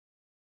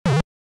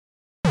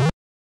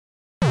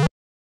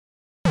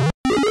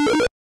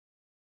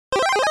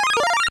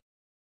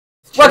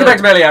Welcome back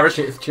to Barely Average.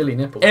 It's Chili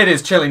Nipples. It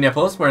is Chili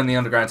Nipples. We're in the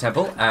Underground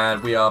Temple,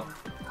 and we are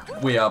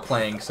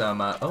playing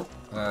some. I don't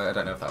know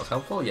if that was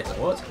helpful. Yes, it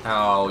was.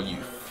 Oh, you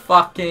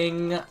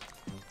fucking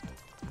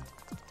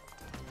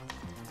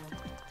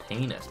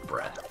penis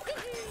breath.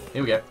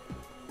 Here we go.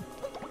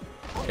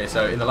 Okay,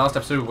 so in the last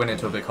episode, we went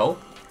into a big hole,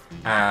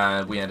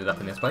 and we ended up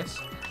in this place,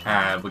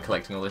 and we're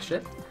collecting all this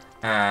shit,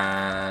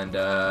 and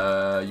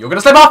you're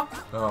gonna slip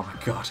off. Oh my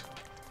god.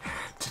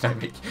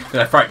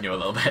 Did I frighten you a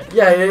little bit?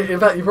 Yeah, in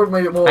fact, you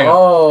probably made it more. Hang on,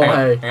 oh, hang on,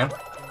 hey. hang on.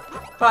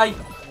 Bye.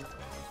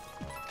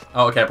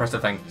 Oh, okay, I pressed the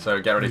thing, so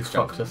get ready You to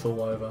jump. fucked us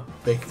all over.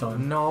 Big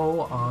time.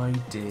 No, I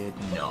did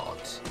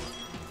not.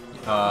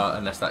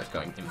 Unless that's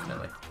going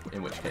infinitely,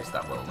 in which case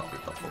that will not be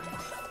helpful.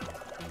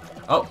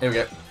 Oh, here we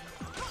go.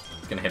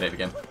 It's gonna hit it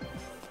again.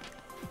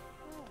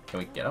 Can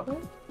we get up there?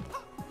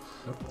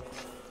 Nope.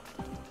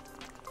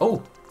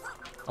 Oh!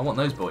 I want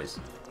those boys.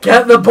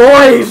 Get the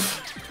boys!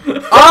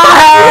 Oh,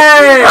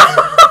 hey!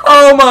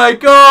 Oh my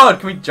god!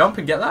 Can we jump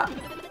and get that?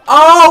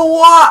 Oh,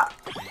 what?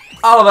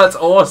 Oh, that's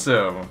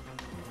awesome.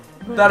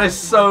 That is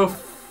so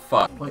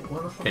fun. Wait,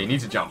 what the fuck? Okay, you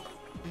need to jump.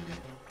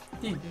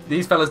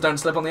 These fellas don't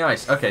slip on the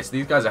ice. Okay, so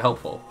these guys are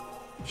helpful.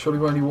 Surely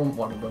we only want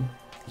one of them.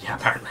 Yeah,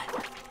 apparently.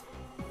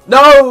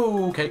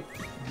 No! Okay.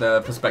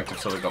 The perspective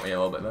sort of got me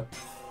a little bit there.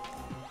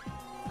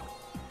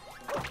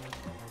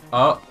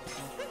 Oh.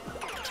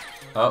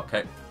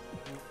 Okay.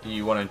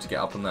 You want him to get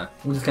up on there.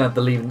 We're just gonna have the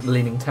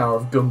leaning tower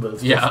of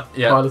Goombas. Yeah,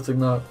 yeah. Piloting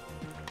that.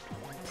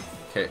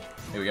 Okay,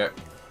 here we go.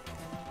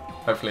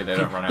 Hopefully they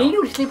don't run They out.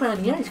 don't slip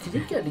on the ice because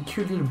they've got the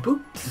cute little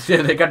boots.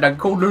 Yeah, they got that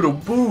cool little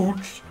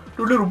boots.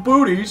 The little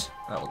booties.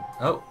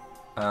 Oh,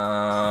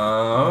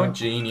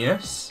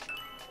 genius.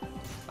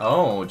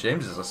 Oh,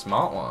 James is a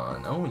smart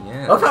one. Oh,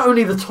 yeah. I thought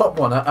only the top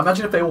one.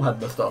 Imagine if they all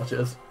had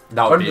moustaches.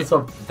 That would Only be, the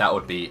top. that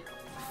would be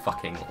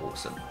fucking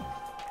awesome.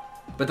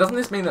 But doesn't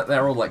this mean that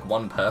they're all like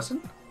one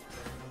person?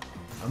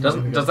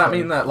 Does that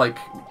mean that like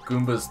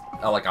Goombas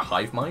are like a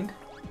hive mind?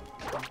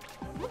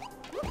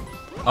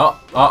 Oh!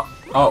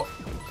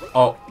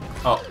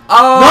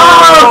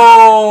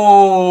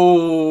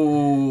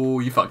 No!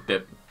 You fucked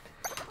it.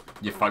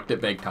 You fucked it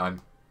big time.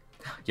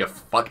 You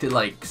fucked it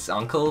like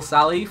Uncle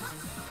Sally.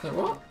 Wait,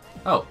 what?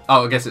 Oh,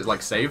 I guess it's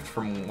like saved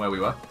from where we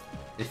were.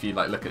 If you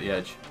like look at the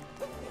edge.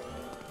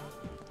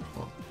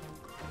 Oh.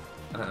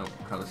 I don't know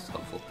how this is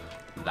helpful.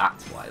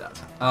 That's why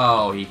that's.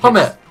 Oh, he.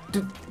 Hummet,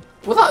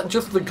 was that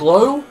just the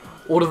glow,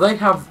 or do they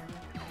have?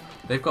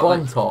 They've got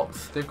bomb like,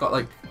 tops. They've got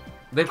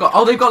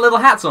little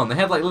hats on. They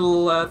had like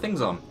little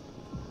things on.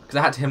 Because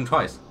I had to hit him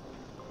twice.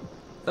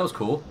 That was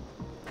cool.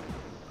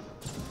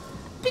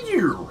 We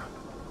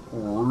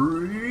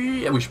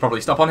should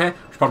probably stop on here.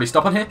 Probably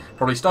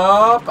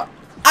stop.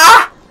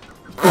 Ah!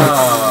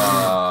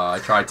 I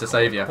tried to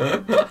save you.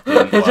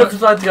 He just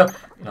decided to go.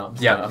 No, I'm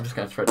just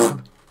going to throw it.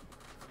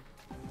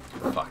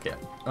 Fuck it.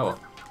 Oh well.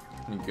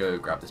 Let me go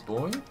grab this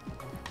boy.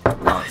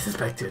 I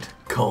suspected.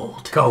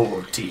 Cold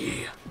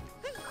tea.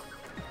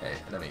 Okay,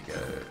 let me go.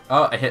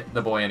 Oh, I hit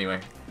the boy anyway.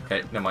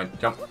 Okay, never mind.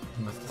 Jump.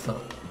 You messed us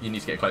up. You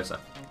need to get closer.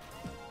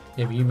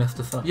 Yeah, but you messed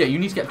us up. Yeah, you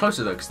need to get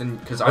closer though, because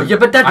yeah,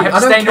 but Daddy, I have to I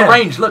don't stay in your care.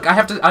 range. Look,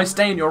 I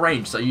stay in your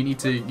range, so you need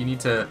to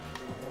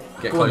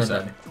get Go on closer.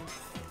 then.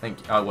 Thank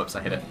you. Oh, whoops,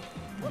 I hit it.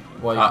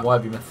 Why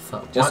have you messed us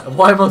up? Just-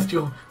 Why must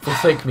you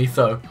forsake me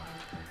so?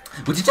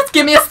 Would you just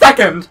give me a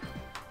second?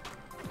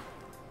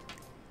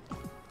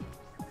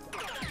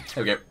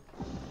 There we go.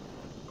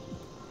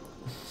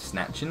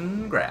 Snatch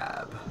and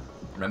grab.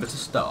 Remember to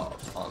stop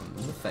on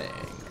the thing.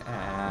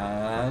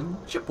 And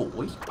your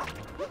boy.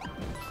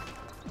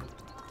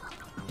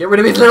 Get rid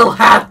of his little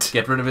hat!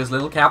 Get rid of his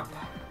little cap.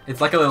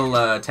 It's like a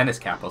little tennis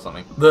cap or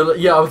something.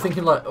 Yeah, I was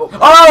thinking like... Oh,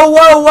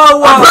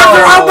 whoa! I pressed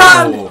the wrong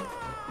button!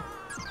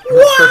 I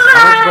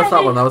pressed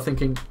that one, I was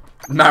thinking...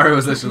 Mario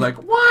was literally like,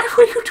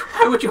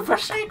 why would you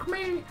forsake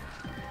me?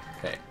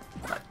 Okay.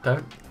 Right,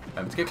 don't.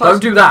 Remember to get closer.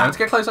 Don't do that! Remember to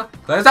get closer.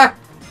 Closer!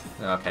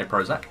 Okay,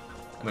 Prozac.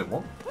 I mean,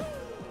 what?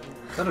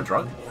 Is that a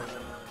drug?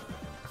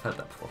 I've heard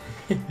that before.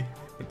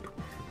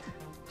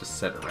 Just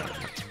said it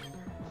randomly.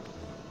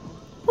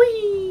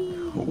 Whee!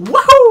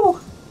 Woohoo!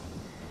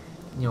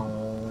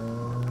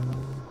 Yo.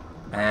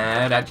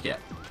 And how'd you get?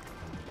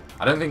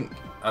 I don't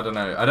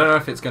know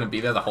if it's gonna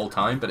be there the whole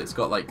time, but it's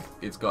got like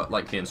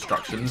the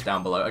instructions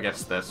down below. I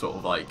guess they're sort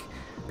of like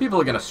people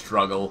are gonna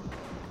struggle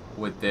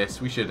with this.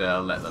 We should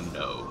let them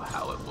know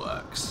how it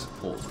works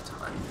all the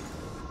time.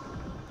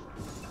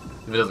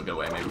 If it doesn't go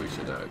away, maybe we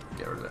should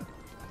get rid of it.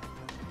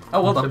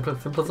 Oh, well done.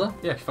 Simple as that.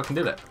 Yeah, you fucking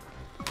did it.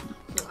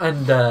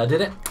 And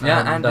did it.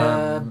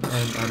 Yeah,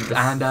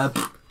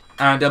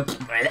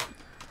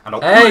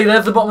 Hey,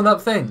 there's the bottom of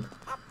that thing.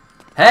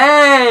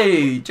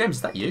 Hey, James,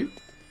 is that you?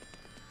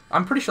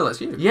 I'm pretty sure that's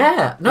you.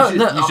 Yeah. No, you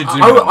should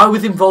zoom in. I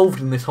was involved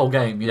in this whole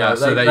game. You know,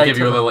 So they give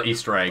you a took- little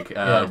Easter egg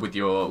Yeah. with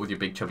your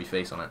big chubby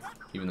face on it,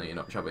 even though you're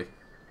not chubby.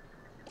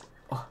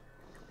 Oh.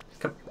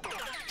 Come.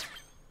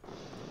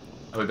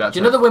 Are we about Do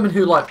you know the women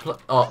who like?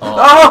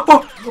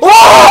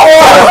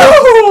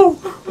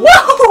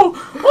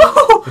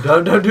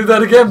 Don't do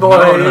that again, boy.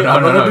 No.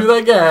 I'm gonna do that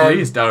again.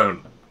 Please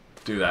don't.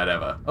 do that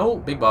ever. Oh,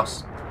 big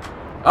boss.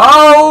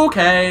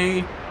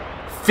 Okay.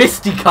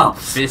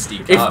 Fisticuffs.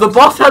 Fisticuffs. If the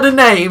boss had a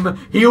name,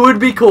 he would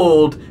be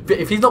called.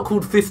 If he's not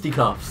called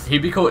Fisticuffs,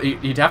 He'd be called.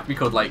 He'd have to be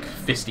called like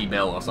Fisty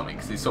Bill or something,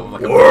 because he's sort of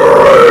like a.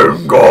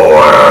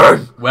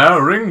 Ringo. Well,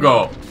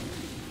 Ringo.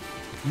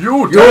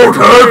 You take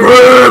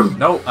him.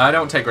 No, I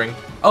don't take ring.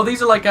 Oh,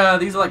 these are like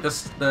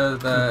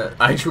the.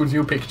 I choose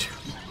you, Pikachu.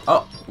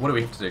 Oh, what do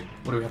we have to do?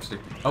 What do we have to do?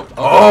 Oh,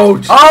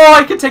 Oh,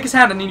 I can take his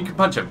hand and then you can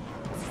punch him.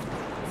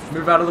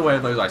 Move out of the way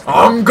of those ice things.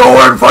 I'm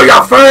going for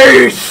your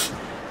face.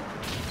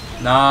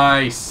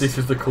 Nice. This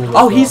is the coolest.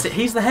 Oh, he's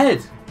the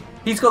head.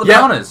 He's got the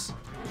bananas.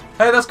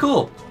 Hey, that's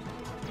cool.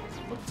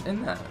 What's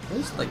in there?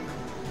 Those like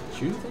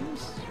chew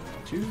things?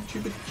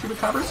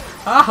 Chupacabras?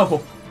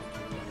 Ow.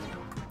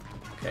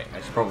 Okay,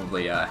 I should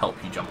probably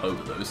help you jump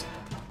over those.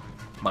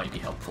 Might be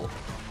helpful.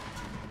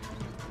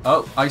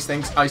 Oh, ice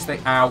things, ice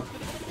thing. Ow.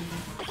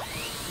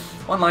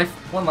 One life.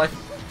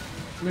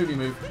 Movie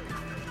move.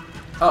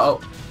 Uh-oh.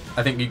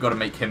 I think you've got to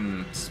make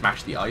him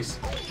smash the ice.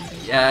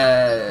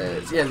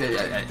 Yes.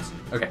 Yes.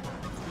 Okay.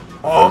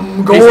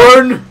 I'm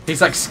going.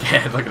 He's like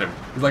scared. Look at him.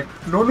 He's like,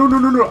 no.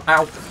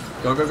 Ow.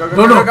 Go.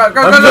 No. Go.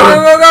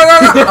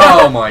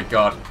 Oh my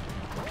god.Ck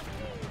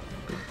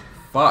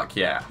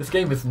yeah. This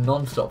game is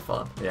non-stop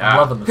fun. Yeah. I'm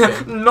loving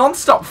this game.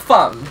 Non-stop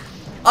fun.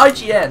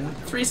 IGN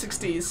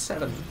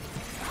 367.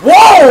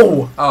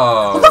 Whoa!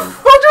 Oh. What the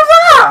fuck was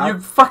that?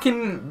 You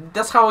fucking.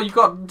 That's how you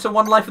got to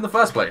one life in the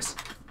first place.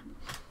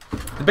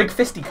 The big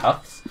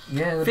fisticuffs.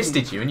 Yeah.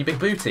 Fisted you and your big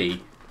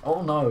booty.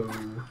 Oh no.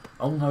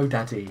 Oh no,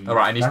 daddy.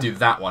 Alright, I need to do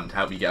that one to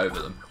help you get over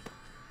them.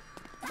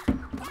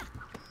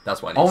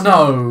 That's what I need to do.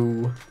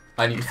 No.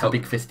 I need to help.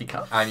 Big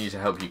fisticuff. I need to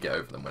help you get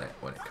over them when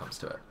it comes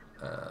to it.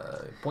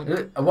 What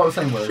I was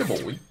saying was,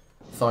 Chivalry.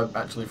 so I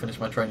actually finished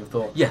my train of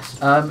thought. Yes.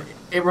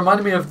 It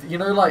reminded me of, you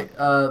know, like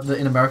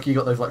in America you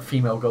got those like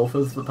female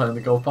golfers that play in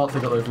the golf parks. They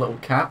got those little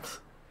caps.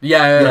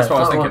 Yeah, that's what I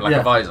was like thinking, one,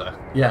 like a visor.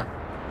 Yeah.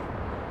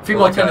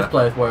 Female like tennis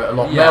players wear it a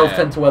lot. Yeah. Males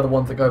tend to wear the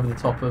ones that go over the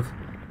top of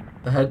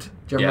the head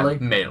generally.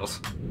 Yeah, males.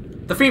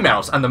 The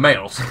females and the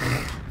males.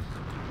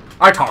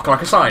 I talk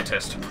like a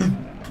scientist. The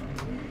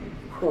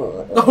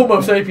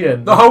Homo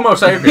sapien. The Homo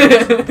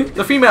sapien.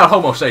 The female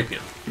Homo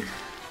sapien.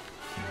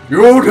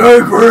 You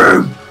take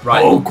him.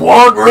 Right. Oh,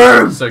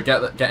 quadrim. So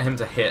get him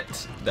to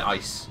hit the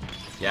ice.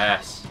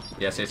 Yes,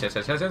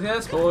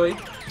 boy.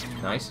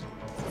 Nice.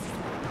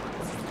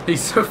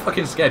 He's so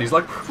fucking scared. He's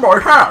like, my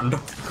hand.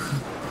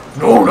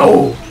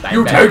 No. Bang,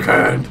 You bang. take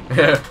hand.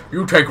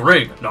 You take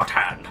ring, not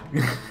hand.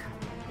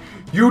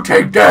 You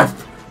take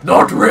death,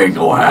 not ring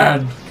or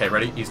hand. Okay,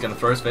 ready? He's gonna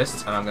throw his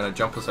fists, and I'm gonna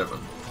jump us over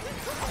them.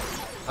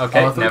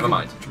 Okay, never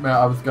mind.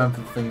 I was going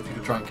for the thing if you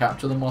could try and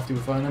capture them whilst he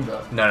was throwing them,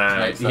 but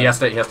No. He has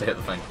to hit the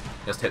thing.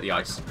 He has to hit the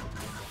ice. Did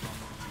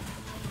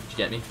you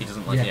get me? He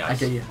doesn't like the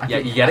ice. I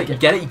get you. You get it? You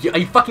get it? Are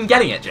you fucking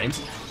getting it,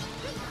 James?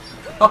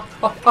 Oh.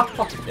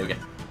 There we go.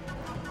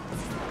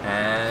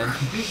 And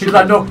he's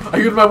like, no, I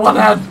use my one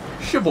hand.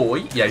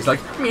 shaboy. Yeah, he's like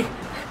me.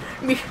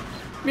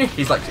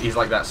 He's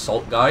like that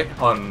salt guy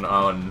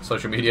on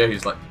social media.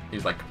 He's like. Do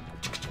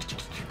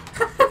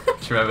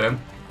you remember him?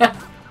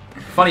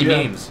 Funny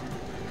memes.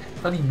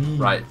 Funny memes.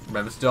 Right,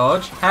 remember to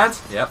dodge.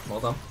 Hands. Yep, well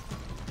done.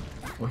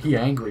 Well, he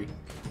angry.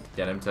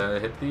 Get him to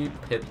hit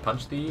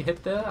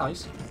the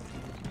ice.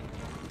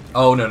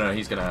 Oh no,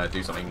 he's gonna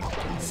do something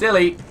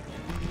silly.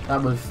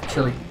 That was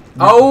chilly.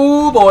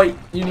 Oh boy,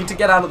 you need to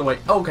get out of the way.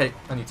 Okay,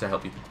 I need to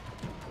help you.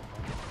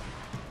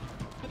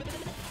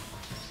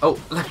 Oh,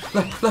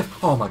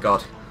 left. Oh my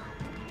god.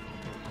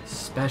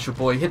 Special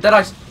boy, hit that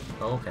ice.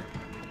 Oh, okay.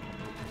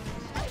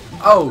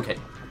 Oh, okay.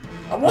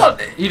 What?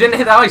 You didn't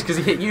hit that ice because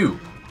he hit you.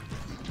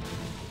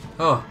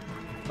 Oh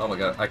my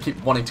god, I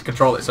keep wanting to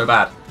control it so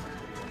bad.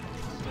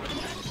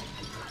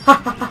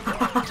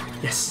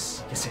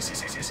 Yes.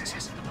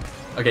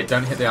 Okay,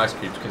 don't hit the ice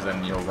cubes because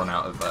then you'll run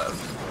out of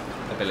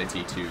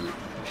ability to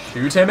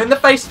shoot him in the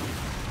face.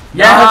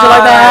 Yeah, how'd you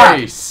like that?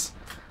 Nice.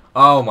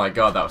 Oh my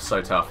god, that was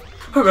so tough.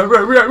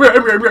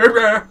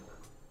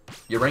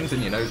 Your ring's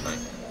in your nose, mate.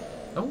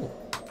 Oh.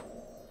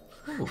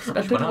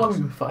 I don't know what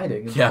we were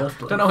fighting. Yeah,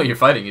 don't know what you're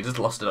fighting. You just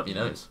lost it up your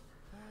nose.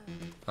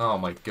 Oh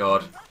my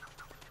god.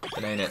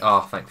 Banana.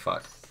 Oh, thank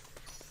fuck.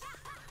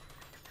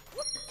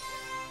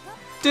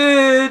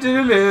 Banana.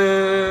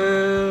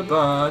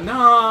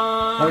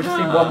 I've just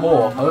seen one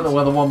more. I don't know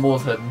whether one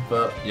more's hidden,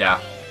 but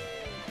yeah.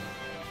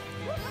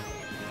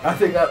 I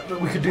think that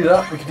we could do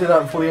that. We could do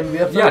that before the end of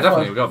the episode. Yeah,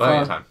 definitely. We've got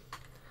plenty of time.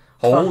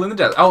 Hole in the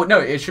desert. Oh no,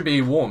 it should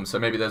be warm. So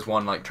maybe there's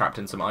one like trapped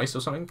in some ice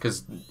or something.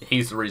 Because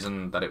he's the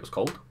reason that it was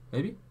cold.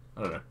 Maybe.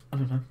 I don't know.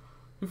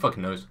 Who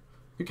fucking knows?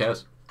 Who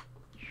cares?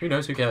 Who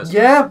knows? Who cares?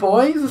 Yeah,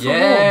 boys.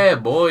 Yeah,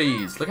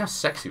 boys. Look how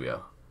sexy we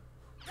are.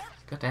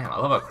 God damn, I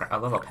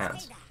love our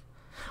pants.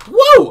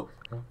 Whoa!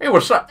 Hey,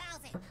 what's up?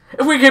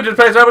 If we keep this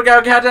place up, we're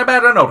gonna catch a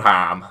better no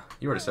time.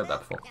 You already said that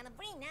before.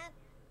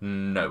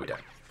 No, we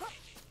don't.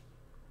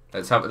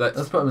 Let's put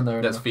them in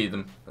there. Let's feed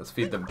them. Let's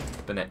feed them.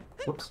 Banana.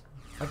 Whoops!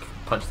 I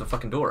punched the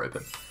fucking door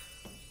open.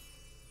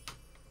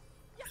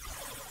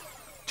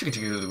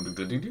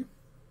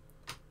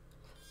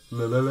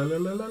 La, la, la, la,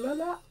 la, la,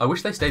 la. I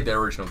wish they stayed their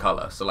original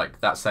colour. So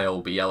like that sail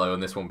will be yellow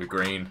and this one will be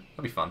green.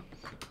 That'd be fun.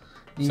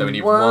 So we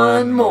need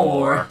one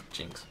more.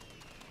 Jinx.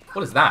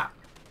 What is that?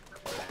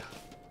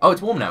 Oh,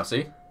 it's warm now,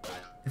 see?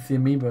 It's the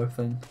amiibo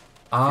thing.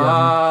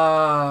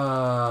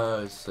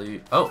 Ah,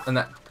 see. Oh, and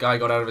that guy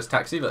got out of his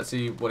taxi. Let's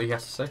see what he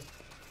has to say.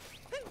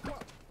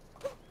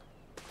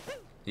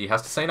 He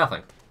has to say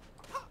nothing.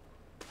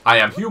 I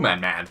am human,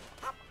 man.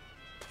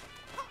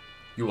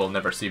 You will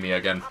never see me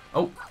again.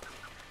 Oh.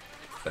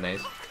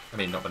 Benays. I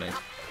mean, not Benays.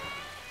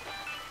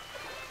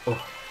 Oh.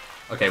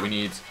 Okay, we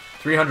need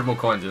 300 more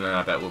coins and then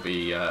I bet we'll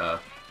be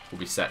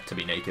set to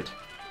be naked.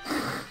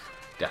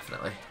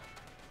 Definitely.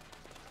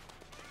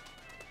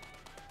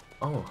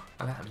 Oh,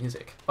 I like that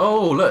music.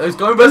 Oh, look, those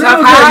Goombas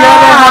have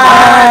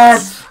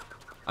hats!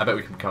 I bet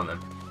we can become them.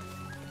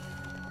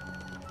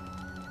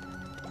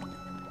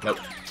 Nope.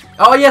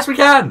 Oh, yes, we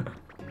can!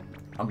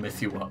 I'll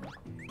miss you up.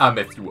 I'll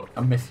miss you up.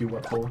 I'll miss you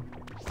up, boy.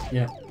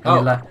 Yeah. How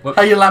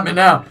you like me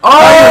now? Oh!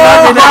 How you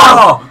like me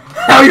now?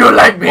 How you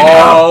like me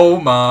now?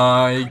 Oh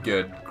my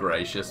good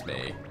gracious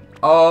me.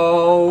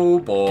 Oh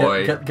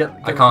boy.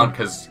 I can't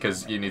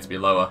because you need to be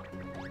lower.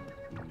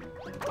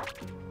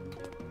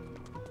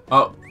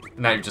 Oh,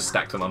 now you've just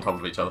stacked them on top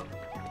of each other.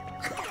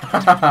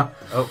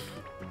 Oh.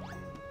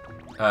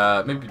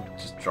 Maybe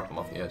just drop them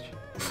off the edge.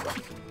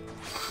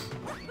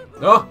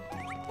 Oh!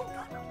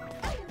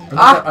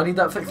 I need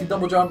that sexy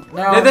double jump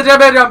now.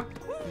 Double jump!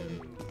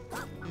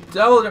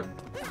 Double jump!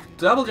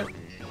 Double jump!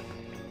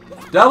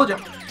 Double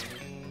jump!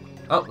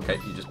 Oh, okay,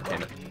 you just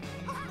became it.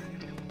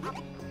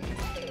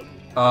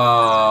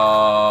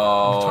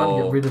 Oh. I'm trying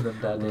to get rid of them,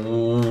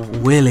 Daddy.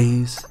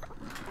 Willies.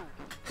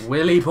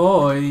 Willy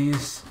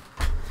boys.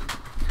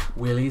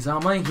 Willies are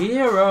my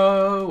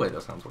hero. Wait,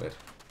 that sounds weird.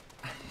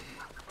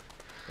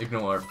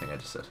 Ignore everything I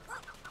just said.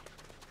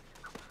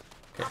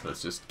 Okay,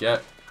 let's just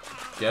get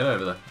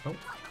over there. Oh.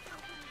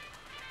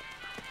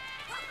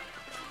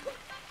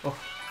 Oh.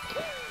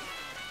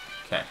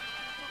 Okay.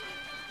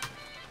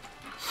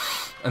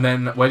 And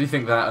then, where do you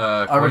think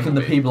that? I reckon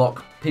the P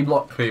block. P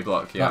block. P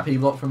block, yeah. That P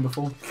block from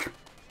before.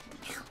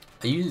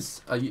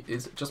 Is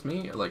it just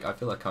me? Like, I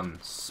feel like I'm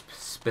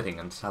spitting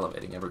and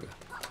salivating everywhere.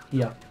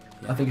 Yeah.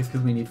 I think it's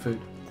because we need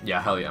food.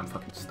 Yeah, hell yeah, I'm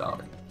fucking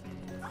starving.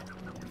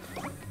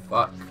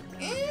 Fuck.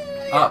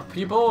 Up,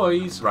 you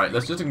boys! Right,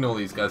 let's just ignore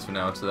these guys for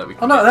now so that we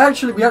can... Oh no,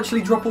 we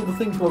actually drop all the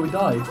things where we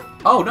died.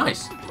 Oh,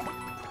 nice!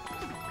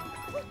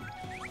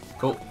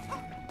 Cool.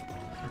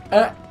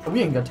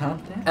 We ain't got time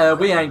for that.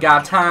 We ain't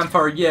got time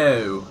for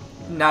you.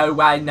 No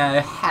way,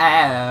 no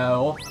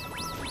how.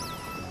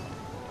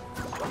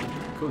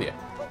 Cool, yeah.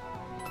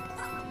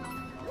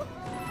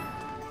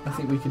 I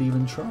think we could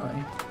even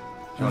try.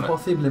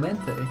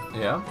 Possiblemente.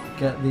 Yeah.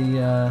 Get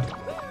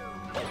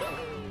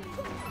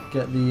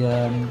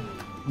the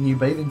new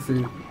bathing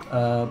suit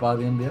by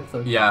the end of the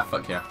episode. Yeah,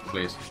 fuck yeah,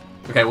 please.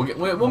 Okay,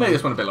 we'll make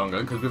this one a bit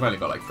longer because we've only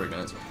got like 3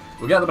 minutes.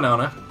 We'll get the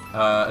banana,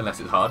 unless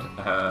it's hard.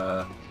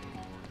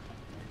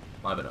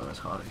 My banana's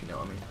hard, if you know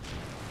what I mean.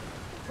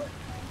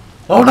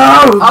 Oh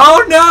no!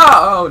 Oh no!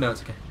 Oh no,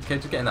 it's okay. Okay,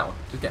 just get in that one.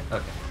 Just get.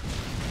 Okay.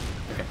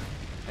 Okay.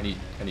 I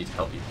need to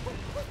help you.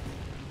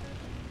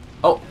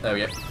 Oh, there we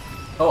go.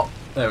 Oh,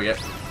 there we go.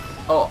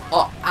 Oh,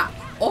 oh, ah,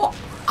 oh,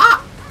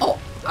 ah, oh.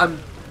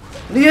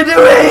 What are you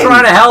doing?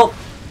 Trying to help.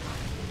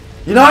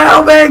 You're not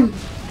helping.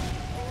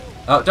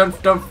 Oh, don't.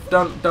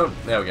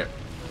 There we go.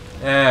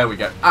 There we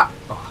go. Ah.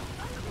 Oh.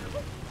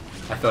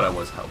 I thought I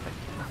was helping,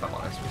 if I'm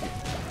honest with you.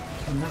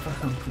 I'm never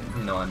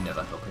helping. No, I'm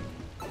never helping.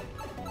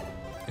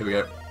 Here we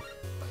go.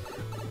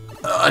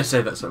 I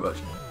say that so much.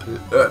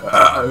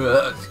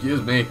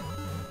 Excuse me.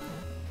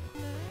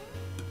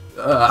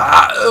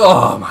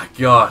 Oh my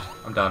god.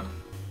 I'm done.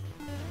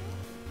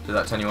 Did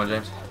that turn you on,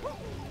 James?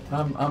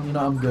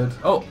 I'm good.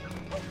 Oh.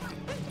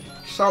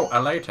 So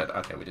elated.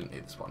 Okay, we didn't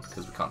need this one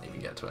because we can't even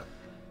get to it.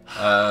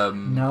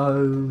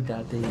 No,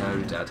 Daddy.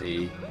 No,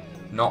 Daddy.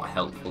 Not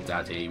helpful,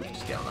 Daddy. We can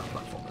just get on that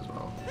platform as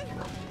well.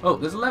 Oh,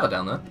 there's a lever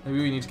down there.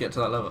 Maybe we need to get to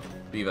that lever.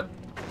 Beaver.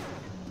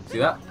 See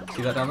that?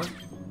 See that down there?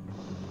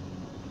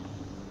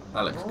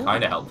 That looks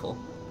kind of helpful.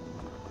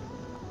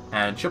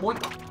 And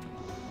shaboink.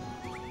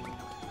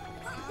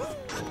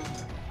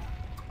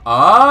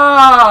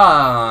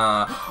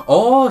 Ah!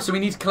 Oh, so we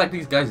need to collect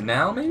these guys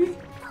now, maybe?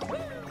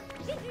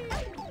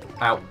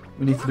 Ow.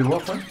 We need to do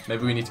what, then?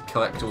 Maybe we need to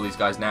collect all these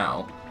guys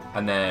now,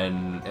 and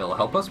then it'll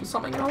help us with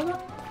something or other?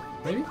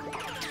 Maybe?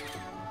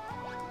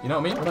 You know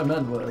what I mean? What I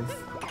meant was...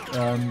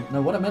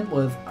 no, what I meant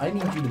was, I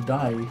need you to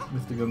die,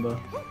 Mr. Goomba.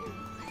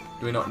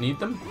 Do we not need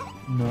them?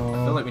 No.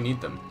 I feel like we need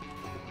them.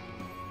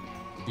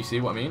 You see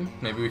what I mean?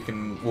 Maybe we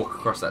can walk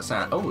across that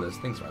sand. Oh, there's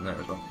things around there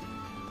as well.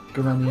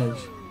 Go around the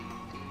edge.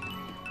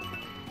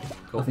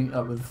 Cool. I think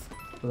that was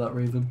for that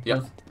reason.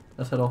 Yep.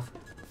 Let's head off.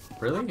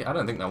 Really? I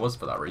don't think that was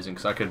for that reason,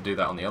 because I could do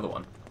that on the other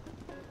one.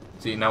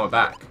 See, now we're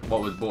back.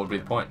 What would be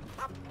the point?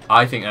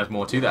 I think there's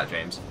more to that,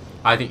 James.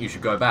 I think you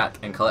should go back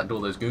and collect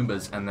all those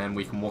Goombas, and then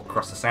we can walk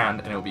across the sand,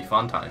 and it'll be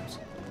fun times.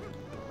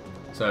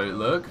 So,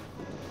 look.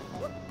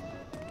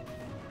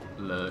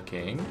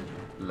 Lurking.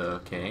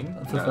 Lurking.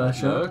 That's a fair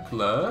shot.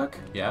 Lurk.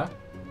 Yeah.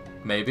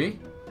 Maybe.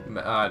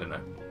 I don't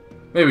know.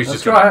 Maybe we should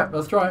Let's just try it.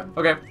 Let's try it.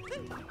 Okay.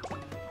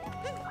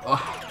 Oh.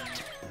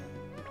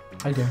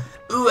 How you doing?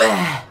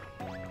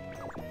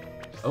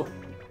 Oh.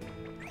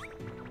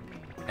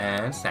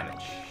 And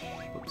sandwich.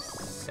 Oops.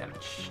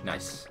 Sandwich.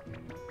 Nice.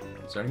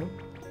 Is there anyone?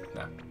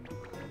 No.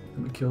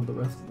 And we killed the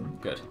rest of them.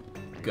 Good.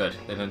 Good.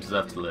 They don't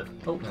deserve to live.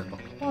 Oh, no.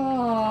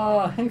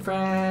 Oh, hey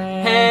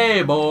friend.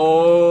 Hey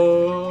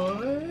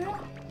boy.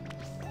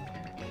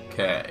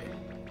 Okay.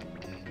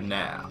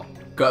 Now.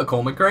 Gotta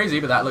call me crazy,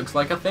 but that looks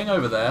like a thing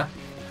over there.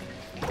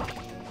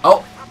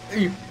 Oh.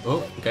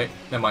 Oh, okay.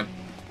 Never mind.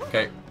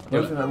 Okay. I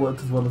don't think that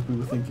worked as well as we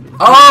were thinking it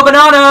was. Oh,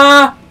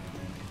 banana!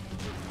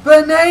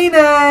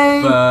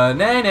 Banana!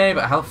 Banana!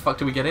 But how the fuck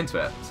do we get into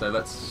it? So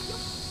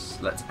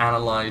let's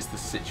analyze the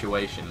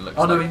situation. Looks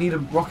Oh no, like... we need a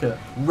rocket.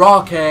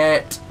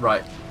 Rocket!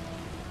 Right.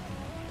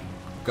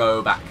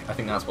 Go back. I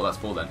think that's what that's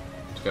for then.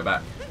 To go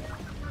back.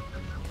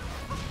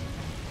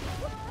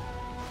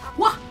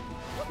 What?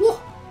 What?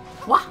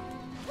 What?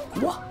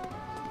 What?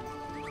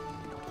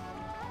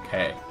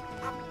 Okay.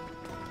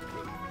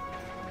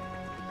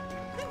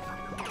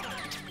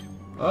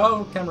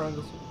 Oh, camera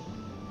angles.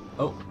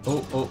 Oh,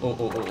 oh, oh, oh,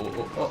 oh, oh,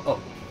 oh, oh, oh.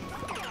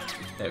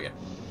 There we go.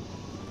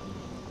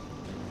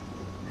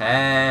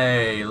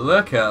 Hey,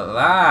 look at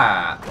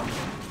that.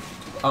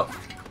 Oh.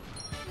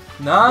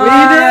 Nice! We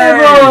did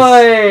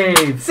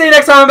it, boys! See you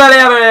next time, Belly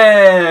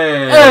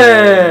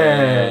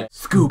Hey!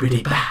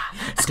 Scoobity ba,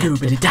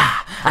 scoobity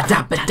da, a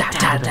da ba da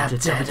da da da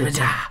da da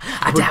da,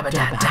 a da ba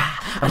da da,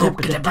 a da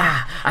ba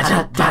da, a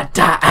da da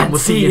da, and we'll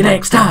see you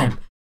next time.